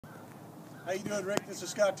How you doing, Rick? This is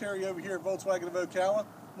Scott Terry over here at Volkswagen of Ocala.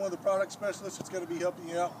 I'm one of the product specialists that's going to be helping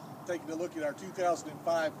you out taking a look at our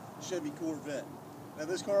 2005 Chevy Corvette. Now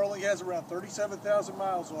this car only has around 37,000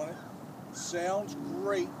 miles on it. Sounds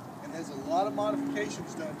great and has a lot of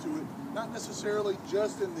modifications done to it. Not necessarily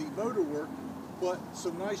just in the motor work, but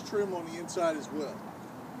some nice trim on the inside as well.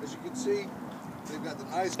 As you can see, they've got the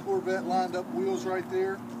nice Corvette lined up wheels right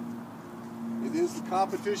there. It is the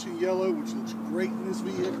competition yellow, which looks great in this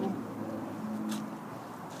vehicle.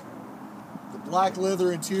 The black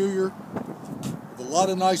leather interior with a lot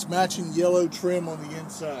of nice matching yellow trim on the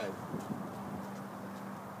inside.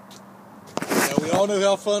 Now we all know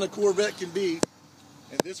how fun a Corvette can be,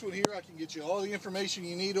 and this one here, I can get you all the information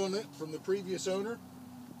you need on it from the previous owner.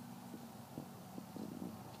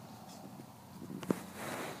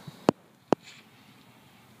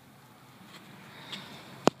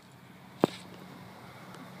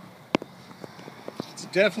 It's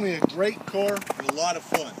definitely a great car and a lot of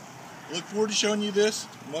fun. I look forward to showing you this,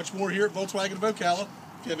 much more here at Volkswagen of Ocala.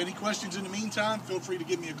 If you have any questions in the meantime, feel free to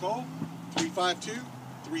give me a call,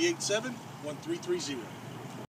 352-387-1330.